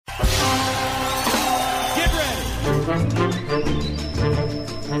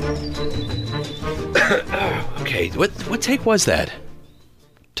Okay, what take was that?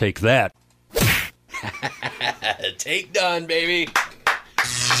 Take that. Take done, baby.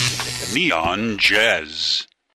 Neon Jazz.